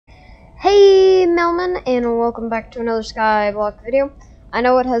Melman, and welcome back to another Skyblock video. I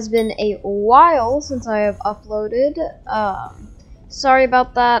know it has been a while since I have uploaded. Sorry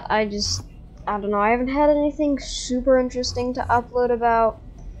about that. I don't know, I haven't had anything super interesting to upload about,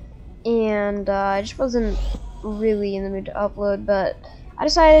 and I just wasn't really in the mood to upload, but I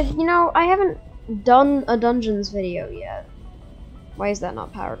decided, you know, I haven't done a Dungeons video yet. Why is that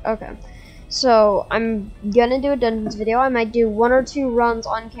not powered? Okay. So, I'm gonna do a Dungeons video. I might do 1 or 2 runs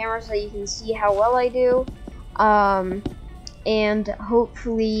on camera so you can see how well I do. And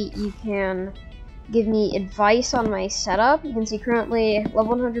hopefully you can give me advice on my setup. You can see currently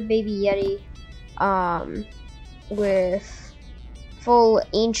level 100 Baby Yeti with full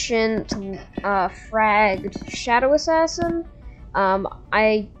ancient fragged Shadow Assassin.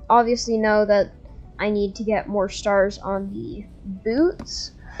 I obviously know that I need to get more stars on the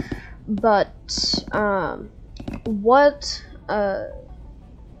boots. But what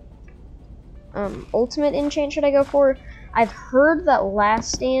ultimate enchant should I go for? I've heard that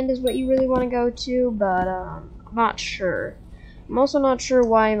Last Stand is what you really want to go to, but I'm not sure. I'm also not sure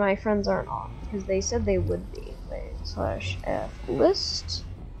why my friends aren't on, because they said they would be. Wait, /f list.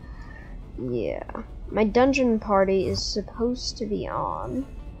 Yeah, my dungeon party is supposed to be on.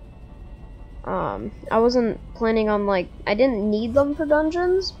 I wasn't planning on, like, I didn't need them for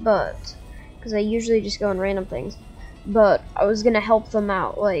dungeons, but, because I usually just go on random things, but I was gonna help them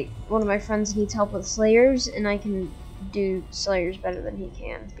out. Like, one of my friends needs help with Slayers, and I can do Slayers better than he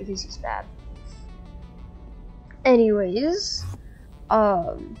can, because he's bad. Anyways,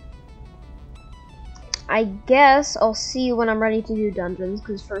 I guess I'll see when I'm ready to do dungeons,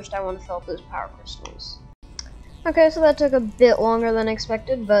 because first I want to fill up those power crystals. Okay, so that took a bit longer than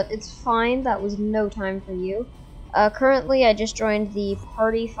expected, but it's fine. That was no time for you. Currently, I just joined the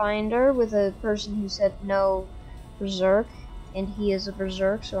party finder with a person who said no berserk, and he is a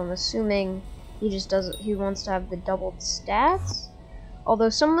berserk, so I'm assuming he just he wants to have the doubled stats. Although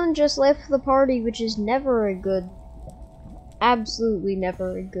someone just left the party, which is never a good, absolutely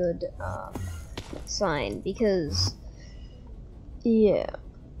never a good sign, because, yeah.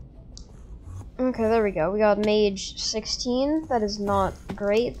 Okay, there we go. We got Mage 16. That is not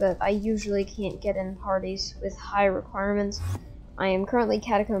great, but I usually can't get in parties with high requirements. I am currently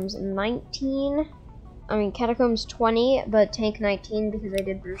Catacombs 19. I mean, Catacombs 20, but Tank 19 because I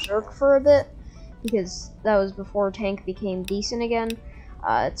did Berserk for a bit, because that was before Tank became decent again.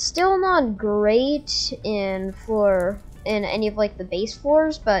 It's still not great in any of, like, the base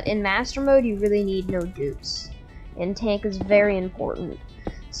floors, but in Master Mode, you really need no dupes. And Tank is very important,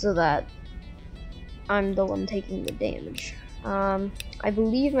 so that I'm the one taking the damage. I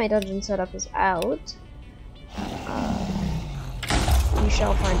believe my dungeon setup is out. We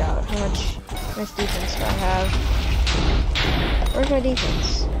shall find out. How much defense do I have? Where's my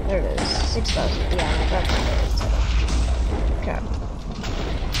defense? There it is. 6,000. Yeah, that's my dungeon setup. Okay.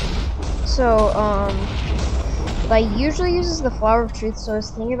 So, I usually uses the Flower of Truth, so I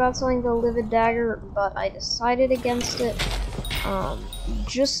was thinking about selling the Livid Dagger, but I decided against it.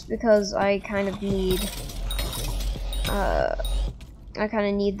 Just because I kind of need, the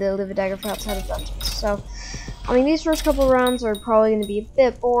Livid Dagger for outside of dungeons. So, I mean, these first couple rounds are probably going to be a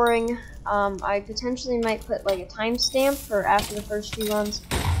bit boring. I potentially might put, like, a timestamp for after the first few runs,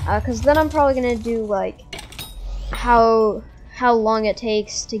 because then I'm probably going to do, like, how long it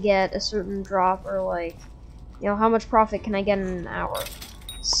takes to get a certain drop, or, like, you know, how much profit can I get in an hour.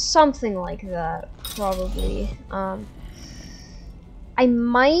 Something like that, probably. I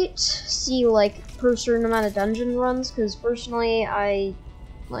might see, like, per certain amount of dungeon runs, because personally, I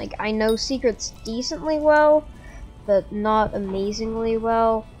know secrets decently well, but not amazingly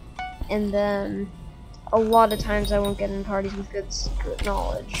well, and then a lot of times I won't get in parties with good secret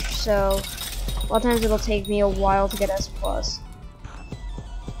knowledge, so a lot of times it'll take me a while to get S+.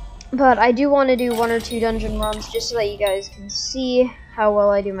 But I do want to do 1 or 2 dungeon runs, just so that you guys can see how well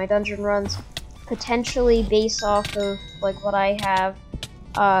I do my dungeon runs, potentially based off of, like, what I have.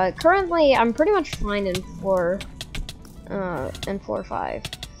 Currently, I'm pretty much fine in floor 5.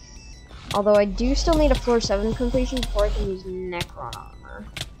 Although I do still need a floor 7 completion before I can use Necron armor.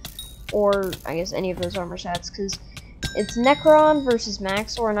 Or, I guess, any of those armor sets, because it's Necron versus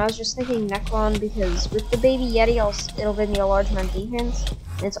Maxor, and I was just thinking Necron because with the Baby Yeti, it'll give me a large amount of defense,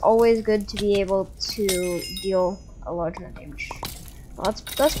 and it's always good to be able to deal a large amount of damage. Well,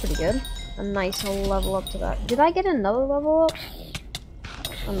 that's pretty good. A nice level up to that. Did I get another level up?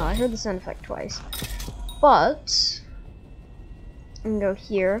 Oh no, I heard the sound effect twice. But I'm gonna go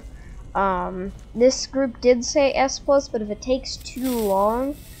here. This group did say S+, but if it takes too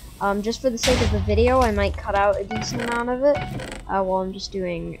long, just for the sake of the video, I might cut out a decent amount of it while I'm just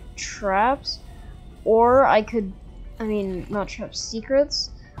doing traps. or I could, I mean, not trap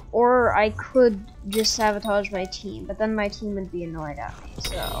secrets, or I could just sabotage my team, but then my team would be annoyed at me,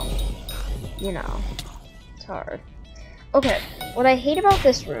 so, you know, it's hard. Okay, what I hate about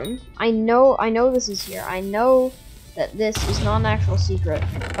this room, I know this is here, I know that this is not an actual secret,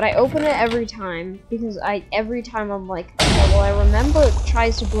 but I open it every time, because every time I'm like, okay, well, I remember it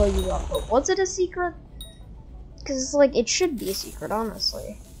tries to blow you up, but was it a secret? Because it's like, it should be a secret,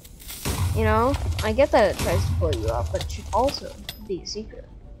 honestly. You know, I get that it tries to blow you up, but it should also be a secret.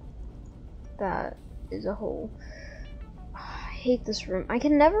 That is a whole... I hate this room. I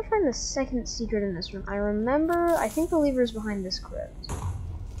can never find the second secret in this room. I remember, I think the lever is behind this crypt.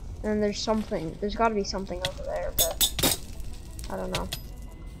 And there's gotta be something over there, but I don't know.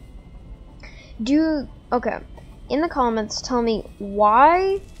 Okay, in the comments, tell me,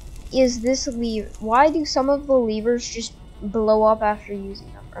 why do some of the levers just blow up after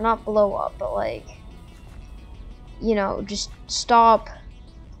using them? Or not blow up, but like, you know, just stop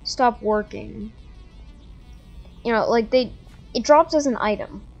working. You know, like it drops as an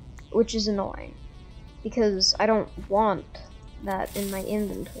item, which is annoying, because I don't want that in my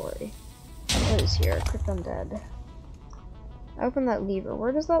inventory. What is here? Crypt Undead. I open that lever.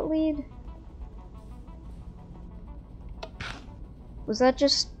 Where does that lead? Was that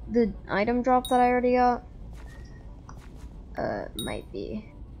just the item drop that I already got? Might be.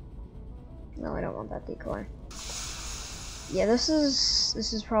 No, I don't want that decoy. Yeah, this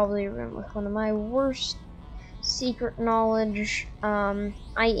is probably a room with one of my worst secret knowledge. I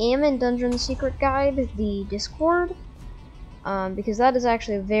am in Dungeon Secret Guide, the Discord, because that is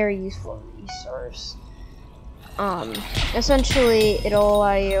actually a very useful resource. Essentially, it'll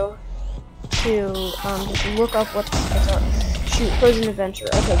allow you to just look up what the secrets are. Shoot, Frozen Adventure.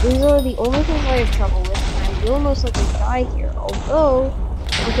 Okay, these are the only things I have trouble with, and I will most likely die here, although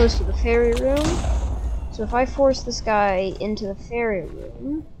I'm close to the fairy room. So if I force this guy into the fairy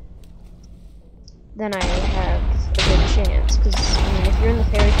room, then I have a good chance, because, I mean, if you're in the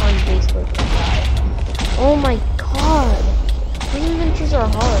fairy farm, you're basically gonna die. Oh my god! These adventures are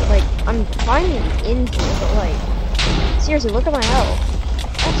hard. Like, I'm finding in here, but like, seriously, look at my health.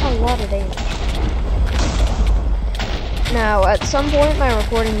 That's a lot of damage. Now, at some point, my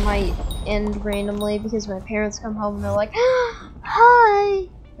recording might end randomly because my parents come home and they're like, hi!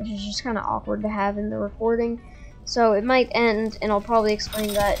 Which is just kind of awkward to have in the recording. So it might end, and I'll probably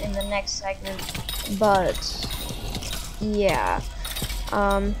explain that in the next segment. But, yeah.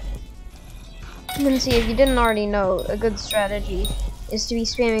 And see, if you didn't already know, a good strategy is to be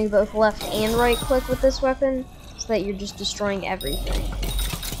spamming both left and right click with this weapon, so that you're just destroying everything.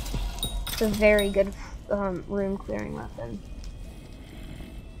 It's a very good room clearing weapon.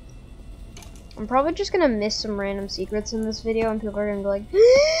 I'm probably just gonna miss some random secrets in this video, and people are gonna be like,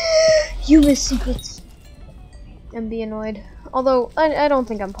 you miss secrets, and be annoyed. Although, I don't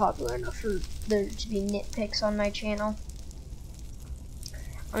think I'm popular enough for there to be nitpicks on my channel.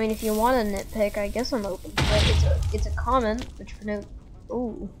 I mean, if you want a nitpick, I guess I'm open to it. It's a comment, which denotes,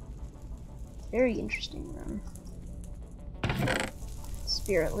 ooh, very interesting room.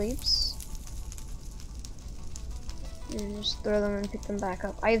 Spirit leaps. And just throw them and pick them back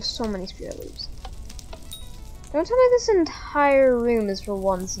up. I have so many spirit leaps. Don't tell me this entire room is for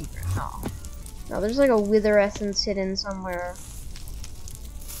one secret. No. No, there's like a wither essence hidden somewhere.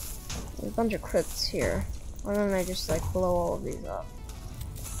 There's a bunch of crypts here. Why don't I just like blow all of these up?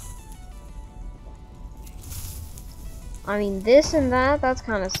 I mean, this and that's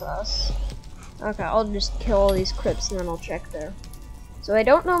kind of sus. Okay, I'll just kill all these crypts and then I'll check there. So I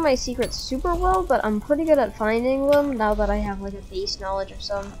don't know my secrets super well, but I'm pretty good at finding them now that I have like a base knowledge of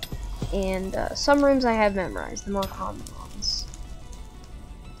some. And some rooms I have memorized, the more common ones.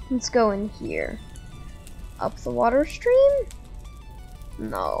 Let's go in here. Up the water stream?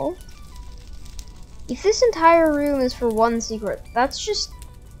 No. If this entire room is for one secret, that's just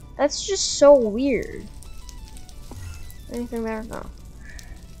so weird. Anything there? No.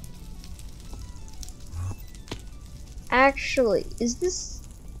 Actually, is this...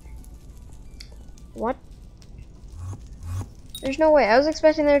 What? There's no way. I was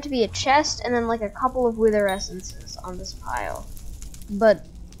expecting there to be a chest and then like a couple of wither essences on this pile. But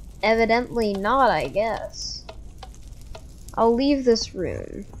evidently not, I guess. I'll leave this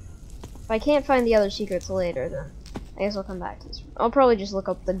room. If I can't find the other secrets later, then I guess I'll come back to this room. I'll probably just look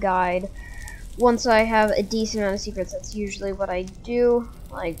up the guide. Once I have a decent amount of secrets, that's usually what I do.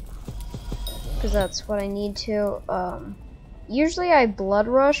 Like, because that's what I need to. Usually I blood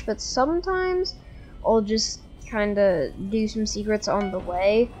rush, but sometimes I'll just kind of do some secrets on the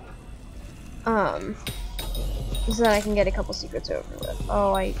way. so that I can get a couple secrets over with.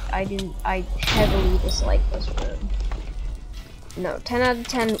 Oh, I heavily dislike this room. No, 10 out of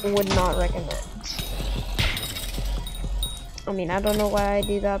 10 would not recommend. I mean, I don't know why I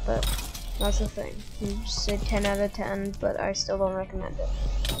do that, but that's the thing. You just say 10 out of 10, but I still don't recommend it.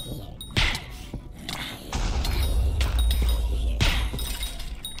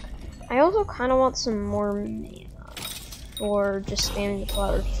 I also kind of want some more mana for just spamming the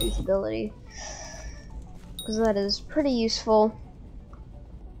Flower of Truth ability, because that is pretty useful.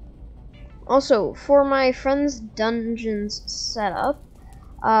 Also, for my friend's dungeons setup,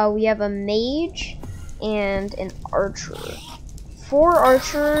 we have a mage and an archer. For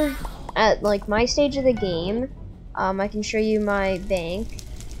archer, at like my stage of the game, I can show you my bank.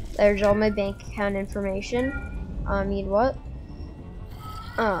 There's all my bank account information. Need what?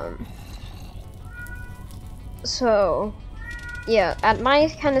 So, yeah, at my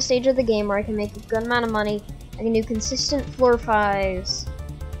kind of stage of the game where I can make a good amount of money, I can do consistent floor 5s.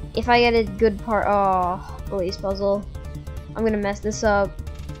 If I get a good part, release puzzle. I'm gonna mess this up.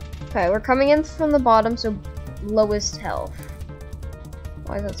 Okay, we're coming in from the bottom, so lowest health.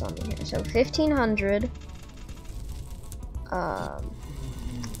 Why is that something here? So 1500.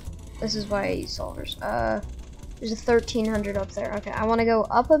 This is why I use solvers. There's a 1300 up there. Okay, I want to go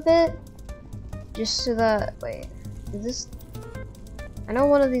up a bit, just so that. Wait, is this? I know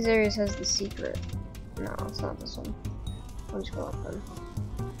one of these areas has the secret. No, it's not this one. I'll just go up then.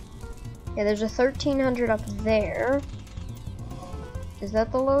 Yeah, there's a 1300 up there. Is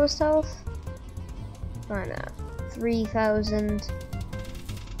that the lowest health? Why not? 3000.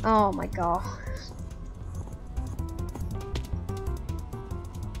 Oh my god.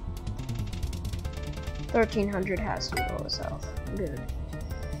 $1300 has to be the lowest health. Good.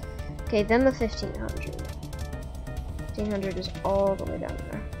 Okay, then the 1500. 1500 is all the way down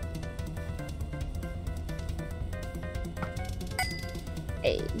there.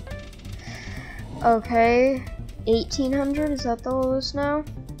 Hey. Okay, 1800, is that the lowest now?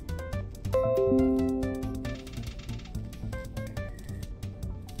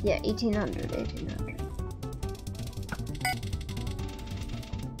 Yeah, 1800.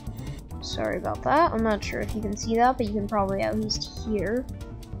 Sorry about that. I'm not sure if you can see that, but you can probably at least hear.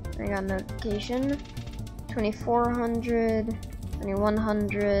 I got a notification. 2400,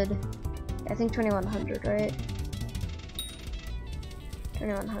 2100. I think 2100, right?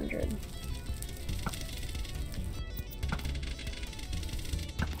 2100.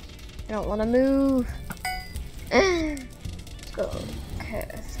 I don't want to move. Let's go. Okay,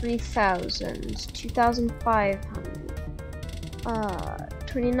 3000, 2500,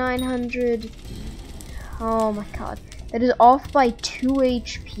 2900. Oh my god, that is off by 2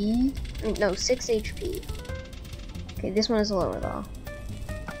 HP. I mean, no, 6 HP. Okay, this one is lower though.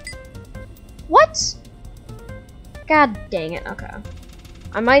 What? God dang it. Okay,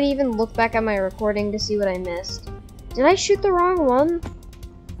 I might even look back at my recording to see what I missed. Did I shoot the wrong one?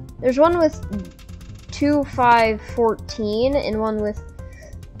 There's one with 2514 and one with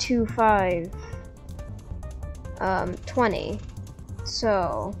 2520.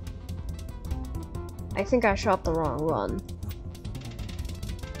 So I think I shot the wrong one.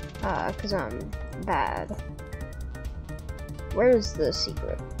 Cause I'm bad. Where is the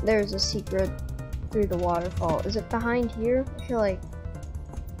secret? There's a secret through the waterfall. Is it behind here? I feel like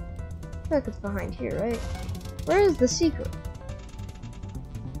it's behind here, right? Where is the secret?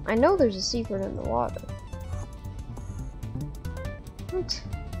 I know there's a secret in the water. What?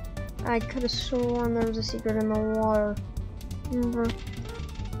 I could have sworn there was a secret in the water. Remember?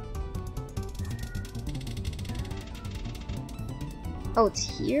 Oh, it's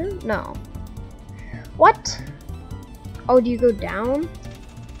here? No. What? Oh, do you go down?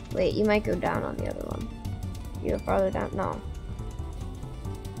 Wait, you might go down on the other one. You go farther down? No.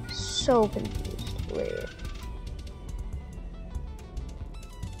 So confused. Wait.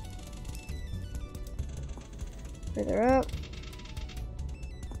 Further up.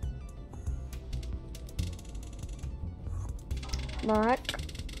 Back.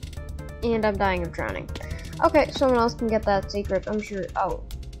 And I'm dying of drowning. Okay, someone else can get that secret, I'm sure. Oh.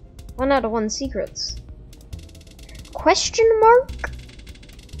 1 out of 1 secrets. Question mark?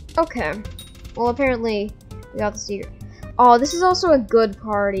 Okay. Well, apparently we got the secret. Oh, this is also a good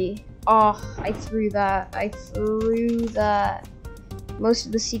party. Oh, I threw that. Most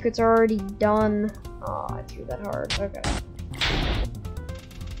of the secrets are already done. Oh, I threw that hard. Okay.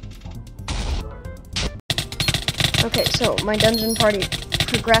 Okay, so my dungeon party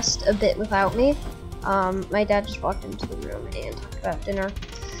progressed a bit without me. My dad just walked into the room and talked about dinner.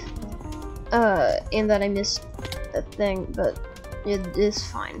 And that I missed a thing, but it is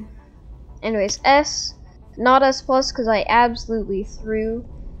fine. Anyways, S, Not S plus because I absolutely threw.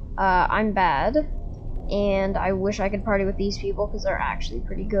 I'm bad, and I wish I could party with these people because they're actually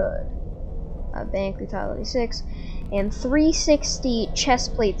pretty good. Bank lethality 6, and 360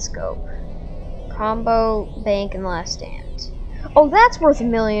 chest plate scope. Combo, bank, and last stand. Oh, that's worth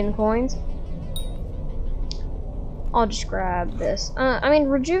 1,000,000 coins. I'll just grab this. I mean,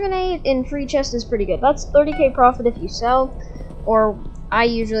 rejuvenate in free chest is pretty good. That's 30k profit if you sell, or I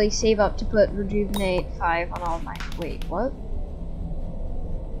usually save up to put rejuvenate 5 on all of my. Wait, what?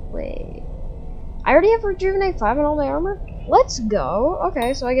 Wait. I already have rejuvenate 5 on all my armor? Let's go.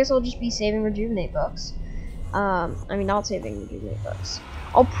 Okay, so I guess I'll just be saving rejuvenate bucks. I mean, not saving rejuvenate bucks.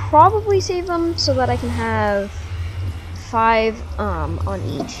 I'll probably save them so that I can have 5 on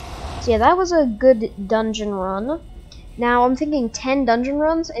each. So yeah, that was a good dungeon run. Now I'm thinking 10 dungeon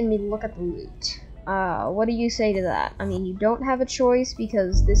runs and we look at the loot. What do you say to that? I mean, you don't have a choice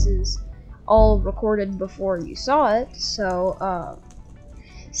because this is all recorded before you saw it. So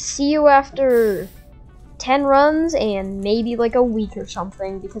see you after 10 runs and maybe like a week or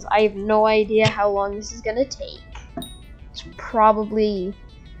something, because I have no idea how long this is gonna take. It's probably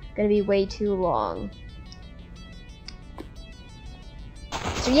gonna be way too long.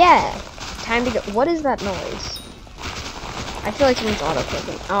 So yeah, time to go. What is that noise? I feel like someone's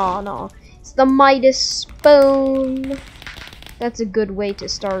auto-clicking. Oh no, it's the Midas Spoon. That's a good way to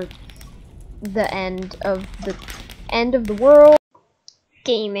start the end of the world.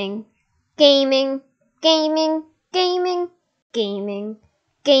 Gaming, gaming, gaming, gaming, gaming,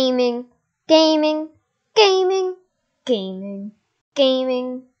 gaming, gaming, gaming, gaming,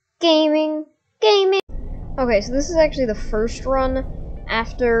 gaming, gaming, gaming. Okay, so this is actually the first run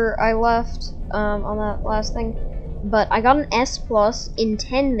after I left on that last thing, but I got an S plus in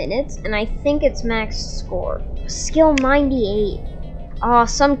 10 minutes, and I think it's max score. Skill 98. Ah,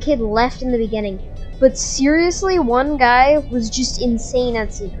 some kid left in the beginning. But seriously, one guy was just insane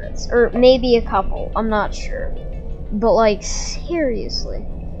at secrets. Or maybe a couple, I'm not sure. But like, seriously.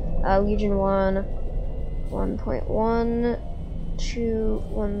 Legion 1, 1.1, 2,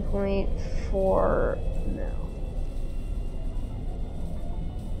 1.4, no.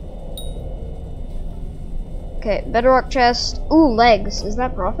 Okay, bedrock chest. Ooh, legs. Is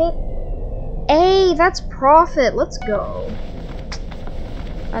that profit? Hey, that's profit. Let's go.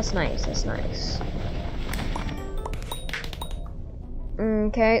 That's nice, that's nice.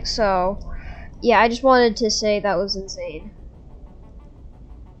 Okay, so yeah, I just wanted to say that was insane.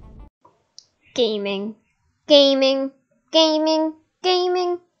 Gaming, gaming, gaming,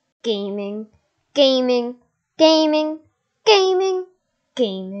 gaming, gaming, gaming, gaming, gaming,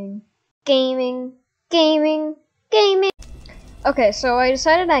 gaming, gaming, gaming, gaming. Okay, so I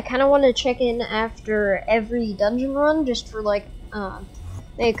decided I kind of want to check in after every dungeon run, just for like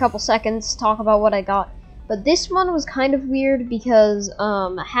maybe a couple seconds, talk about what I got. But this one was kind of weird because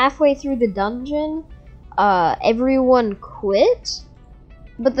halfway through the dungeon, everyone quit.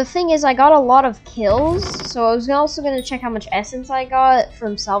 But the thing is, I got a lot of kills, so I was also going to check how much essence I got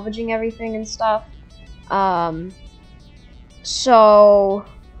from salvaging everything and stuff. So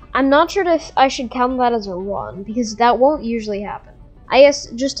I'm not sure if I should count that as a run, because that won't usually happen. I guess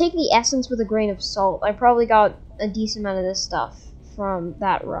just take the essence with a grain of salt. I probably got a decent amount of this stuff from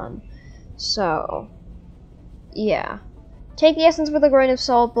that run. So yeah, take the essence with a grain of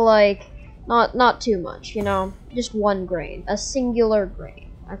salt, but like not too much, you know, just one grain, a singular grain.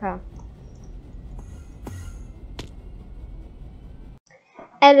 Okay.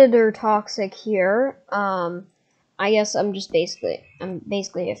 Editor Toxic here. I guess I'm basically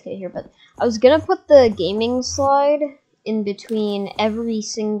AFK here, but I was gonna put the gaming slide in between every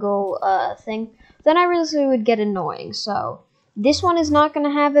single thing. Then I realized it would get annoying, so this one is not going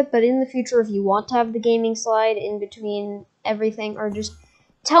to have it, but in the future, if you want to have the gaming slide in between everything, or just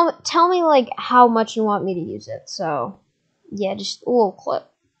tell me like how much you want me to use it. So yeah, just a little clip.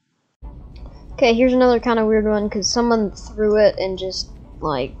 Okay, here's another kind of weird one because someone threw it and just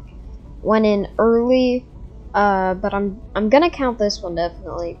like went in early. But I'm gonna count this one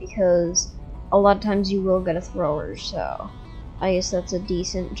definitely because a lot of times you will get a thrower. So I guess that's a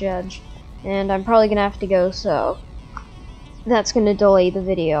decent judge, and I'm probably gonna have to go. So that's gonna delay the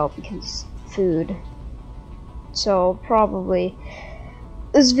video because food. So probably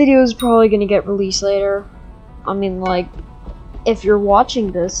this video is probably gonna get released later. I mean, like, if you're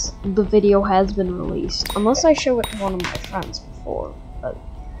watching this, the video has been released, unless I show it to one of my friends before, but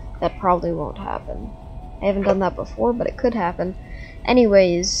that probably won't happen. I haven't done that before, but it could happen.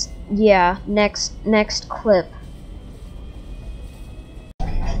 Anyways, yeah, next clip.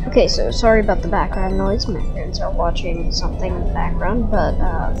 Okay, so sorry about the background noise. My parents are watching something in the background, but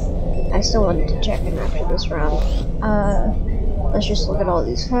I still wanted to check in after this round. Let's just look at all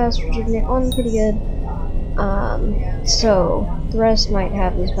these fast. Rejuvenate 1, pretty good. So the rest might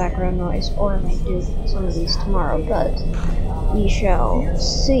have this background noise, or I might do some of these tomorrow, but we shall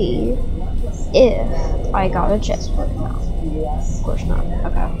see if I got a chest plate. No, of course not.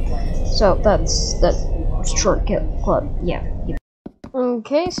 Okay, so that's that short clip. Yeah.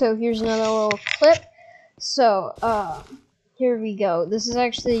 Okay, so here's another little clip. So, here we go. This is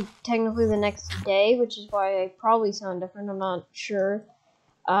actually technically the next day, which is why I probably sound different, I'm not sure.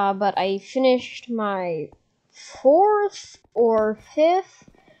 But I finished my 4th or 5th.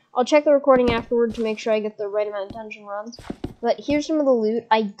 I'll check the recording afterward to make sure I get the right amount of dungeon runs. But here's some of the loot.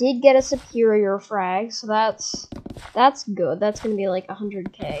 I did get a superior frag, so that's good. That's gonna be like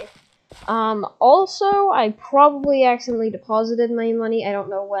 100k. Also, I probably accidentally deposited my money, I don't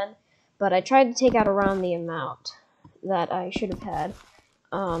know when, but I tried to take out around the amount that I should have had.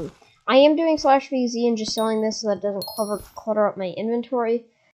 I am doing /VZ and just selling this so that it doesn't clutter up my inventory,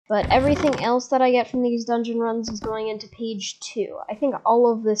 but everything else that I get from these dungeon runs is going into page 2. I think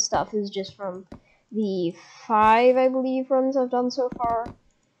all of this stuff is just from the 5, I believe, runs I've done so far,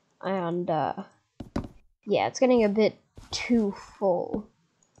 and, yeah, it's getting a bit too full.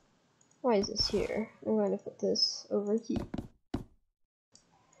 Why is this here? I'm going to put this over here.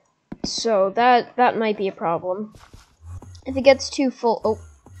 So that might be a problem. If it gets too full, oh,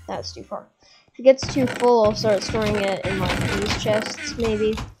 that's too far. If it gets too full, I'll start storing it in like these chests,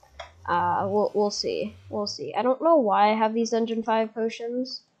 maybe. We'll see. We'll see. I don't know why I have these Dungeon 5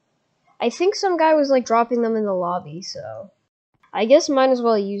 potions. I think some guy was like dropping them in the lobby, so I guess might as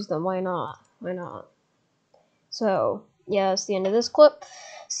well use them. Why not? Why not? So yeah, that's the end of this clip.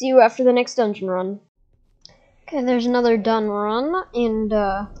 See you after the next dungeon run. Okay, there's another done run, and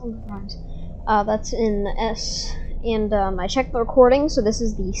that's in S. And I checked the recording, so this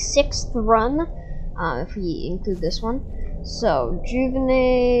is the 6th run, if we include this one. So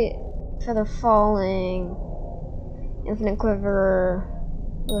Rejuvenate, Feather Falling, Infinite Quiver,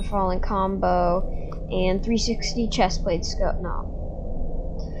 Feather Falling combo, and 360 Chestplate Scope. No.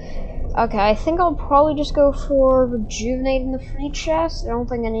 Okay, I think I'll probably just go for Rejuvenate in the free chest. I don't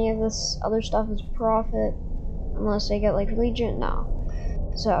think any of this other stuff is profit. Unless I get, like, Legion. No.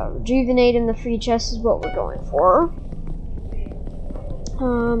 So, Rejuvenate in the free chest is what we're going for.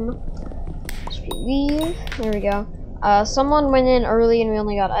 Leave. There we go. Someone went in early and we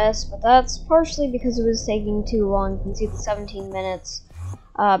only got S, but that's partially because it was taking too long. You can see the 17 minutes.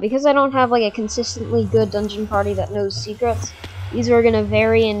 Because I don't have, like, a consistently good dungeon party that knows secrets, these are going to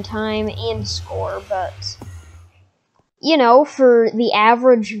vary in time and score, but, you know, for the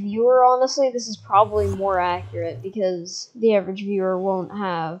average viewer, honestly, this is probably more accurate, because the average viewer won't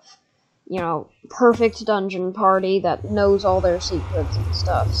have, you know, perfect dungeon party that knows all their secrets and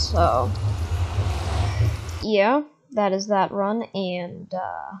stuff, so, yeah, that is that run, and,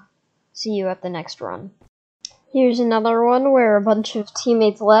 see you at the next run. Here's another one where a bunch of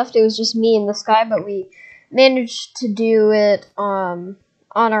teammates left. It was just me and this guy, but we managed to do it on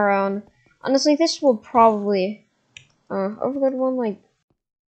our own. Honestly, this will probably Overload one like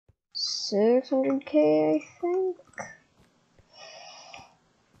 600k, I think.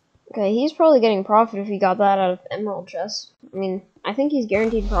 Okay, he's probably getting profit if he got that out of Emerald Chest. I mean, I think he's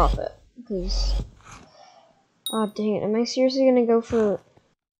guaranteed profit because. Oh dang it! Am I seriously gonna go for?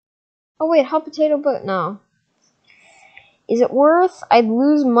 Oh wait, hot potato, but no. Is it worth? I'd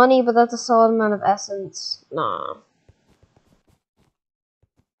lose money, but that's a solid amount of essence. Nah.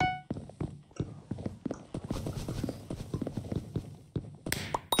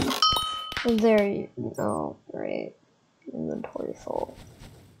 There you go. Great. Inventory full.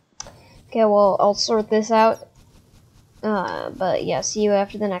 Okay, well, I'll sort this out. But yeah, see you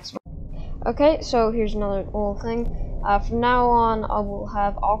after the next one. Okay, so here's another little thing. From now on, I will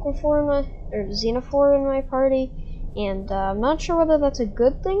have Aquaphor in my, or Xenophore in my party. And I'm not sure whether that's a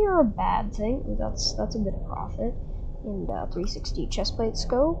good thing or a bad thing. That's a bit of profit. And 360 chestplate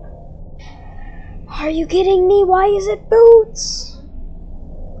scope. Are you kidding me? Why is it boots?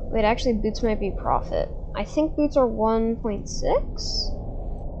 Wait, actually, boots might be profit. I think boots are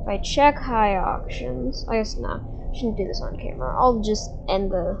 1.6. If I check high auctions, I guess nah. I shouldn't do this on camera. I'll just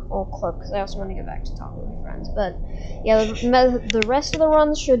end the whole clip because I also want to get back to talking with my friends. But yeah, the rest of the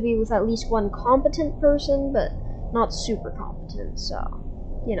runs should be with at least one competent person, but not super competent, so,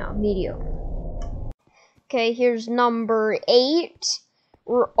 you know, mediocre. Okay, here's number 8.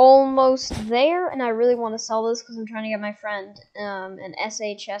 We're almost there, and I really want to sell this because I'm trying to get my friend an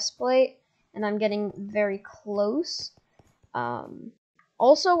SA chest plate, and I'm getting very close.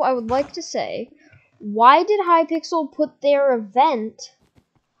 Also, I would like to say, why did Hypixel put their event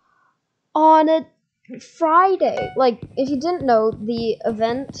on a Friday? Like, if you didn't know, the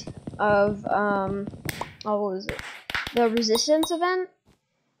event of, what was it? The Resistance event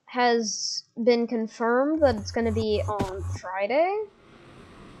has been confirmed that it's going to be on Friday.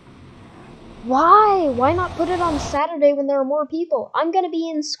 Why? Why not put it on Saturday when there are more people? I'm going to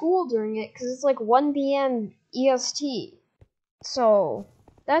be in school during it because it's like 1 p.m. EST. So,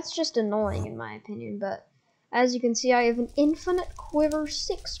 that's just annoying in my opinion, but as you can see, I have an infinite quiver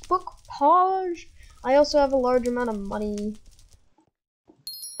 6-book page. I also have a large amount of money.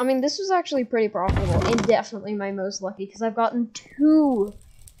 I mean, this was actually pretty profitable, and definitely my most lucky, because I've gotten 2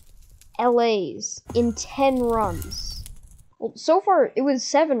 LAs in 10 runs. Well, so far, it was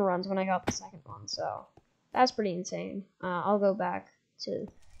 7 runs when I got the second one, so that's pretty insane. I'll go back to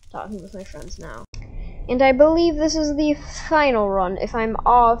talking with my friends now. And I believe this is the final run. If I'm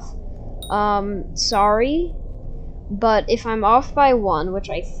off, sorry. But if I'm off by 1, which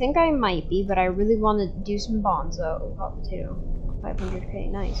I think I might be, but I really want to do some bonzo. Up to 500k,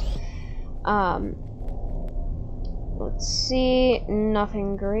 nice. Let's see,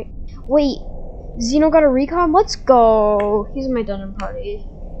 nothing great. Wait, Zeno got a recon? Let's go! He's in my dungeon party.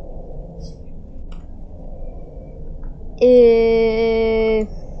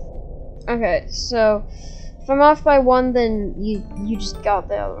 Okay, so if I'm off by 1, then you just got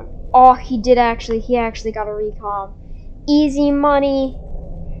the other one. Oh, he actually got a recon. Easy money.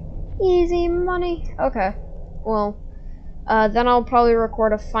 Easy money. Okay, well, then I'll probably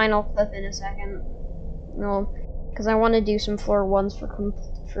record a final clip in a second. Well, because I want to do some floor 1s for Okay,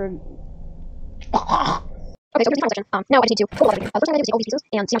 so here's the final section. Now I just need to pull it up again. First thing I need to see all these pieces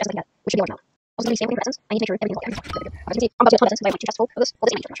and see how much I can get, which should be large amount. Also, the same with presents. I need to make sure everything's okay. As you can see, I'm about to get a ton of presents, but I have like 2 chests full of this. Well,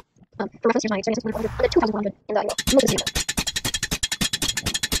 this is my trash. For reference, here's my experience with 100. I'm at 2,100 in the most of the video.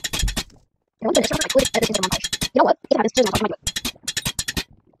 You know, I could edit things on montage. You know what? If it happens, just I might do it.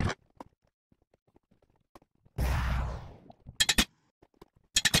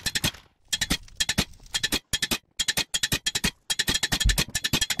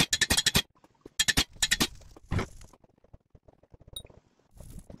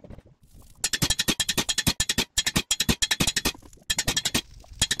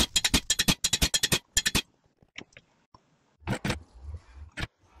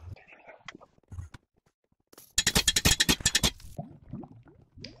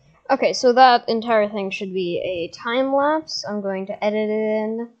 Okay, so that entire thing should be a time lapse. I'm going to edit it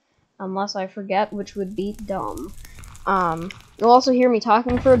in, unless I forget, which would be dumb. You'll also hear me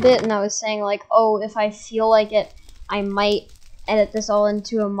talking for a bit, and I was saying, like, oh, if I feel like it, I might edit this all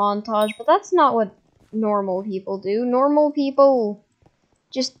into a montage, but that's not what normal people do. Normal people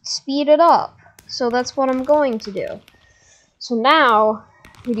just speed it up, so that's what I'm going to do. So now,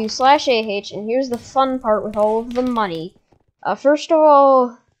 we do /AH, and here's the fun part with all of the money. First of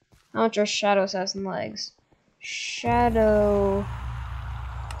all, how much are Shadow Assassin legs? Shadow...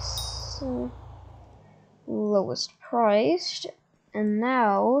 lowest priced. And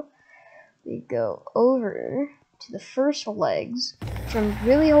now, we go over to the first legs, which I'm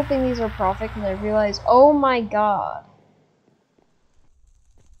really hoping these are profit, because I realize, oh my god.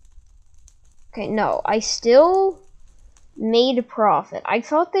 Okay, no, I still made a profit. I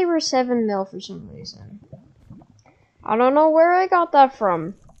thought they were 7 mil for some reason. I don't know where I got that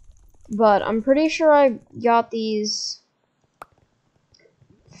from. But I'm pretty sure I got these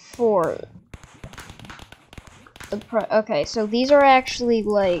for the okay, so these are actually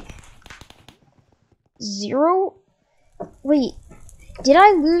like 0. Wait, did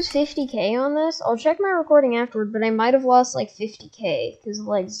I lose 50k on this? I'll check my recording afterward, but I might have lost like 50k because the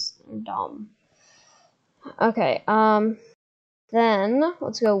legs are dumb. Okay, then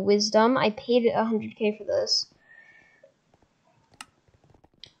let's go wisdom. I paid 100k for this.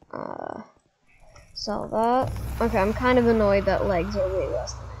 Sell that. Okay, I'm kind of annoyed that legs are way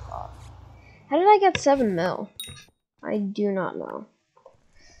less than I thought. How did I get 7 mil? I do not know.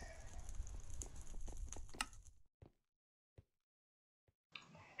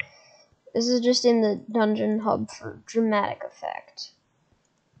 This is just in the dungeon hub for dramatic effect.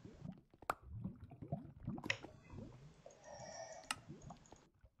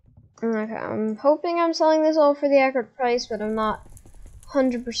 Okay, I'm hoping I'm selling this all for the accurate price, but I'm not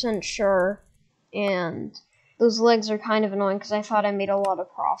 100% sure. And those legs are kind of annoying because I thought I made a lot of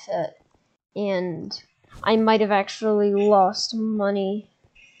profit. And I might have actually lost money.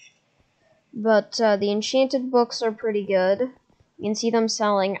 But the enchanted books are pretty good. You can see them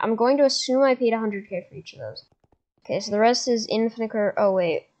selling. I'm going to assume I paid 100k for each of those. Okay, so the rest is infinite. Oh,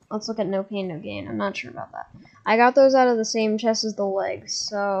 wait. let's look at no pain, no gain. I'm not sure about that. I got those out of the same chest as the legs,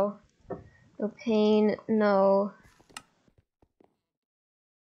 so no pain, no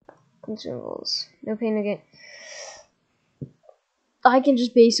consumables. No pain, no gain. I can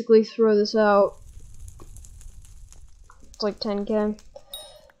just basically throw this out. It's like 10k.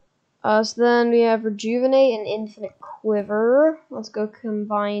 So then we have Rejuvenate and Infinite Quiver. Let's go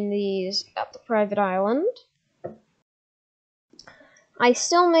combine these at the private island. I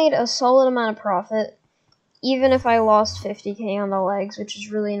still made a solid amount of profit, even if I lost 50k on the legs, which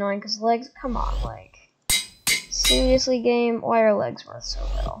is really annoying because legs, come on, like, seriously game, why are legs worth so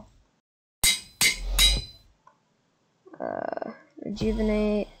little?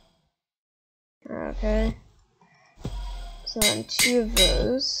 Rejuvenate. Okay. So then 2 of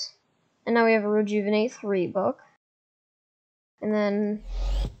those. And now we have a Rejuvenate 3 book. And then...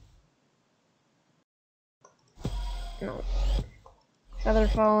 no. Feather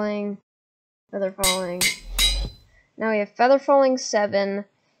Falling. Feather Falling. Now we have Feather Falling 7.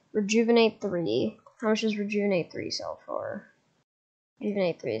 Rejuvenate 3. How much does Rejuvenate 3 sell for?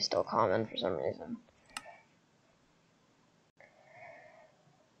 Rejuvenate 3 is still common for some reason.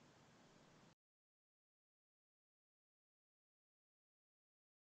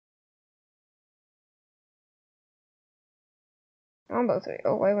 Combo 3.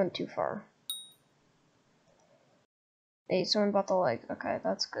 Oh, I went too far. Hey, someone bought the leg. Okay,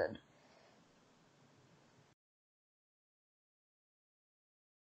 that's good.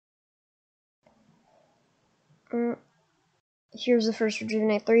 Here's the first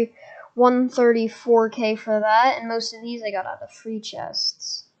Rejuvenate 3. 134k for that, and most of these I got out of free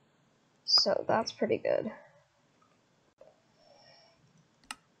chests. So that's pretty good.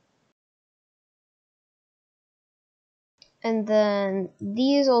 And then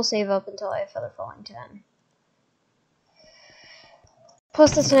these I'll save up until I have Feather Falling 10.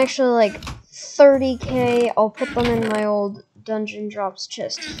 Plus that's an extra like 30k. I'll put them in my old Dungeon Drops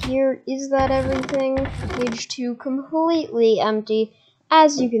chest here. Is that everything? Page 2 completely empty.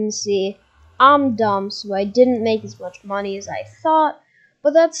 As you can see, I'm dumb, so I didn't make as much money as I thought,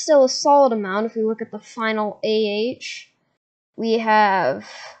 but that's still a solid amount. If we look at the final AH, we have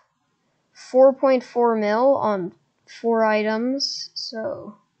 4.4 mil on 4 items,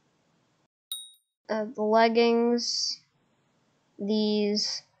 so the leggings,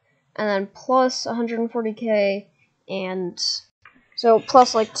 these, and then plus 140k, and so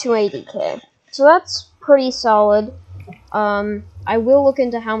plus like 280k. So that's pretty solid. I will look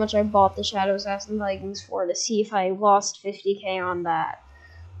into how much I bought the Shadow Assassin leggings for to see if I lost 50k on that.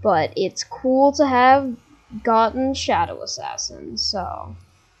 But it's cool to have gotten Shadow Assassin, so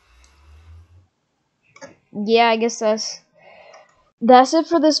yeah, I guess that's it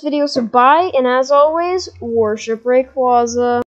for this video. So bye, and as always, worship Rayquaza.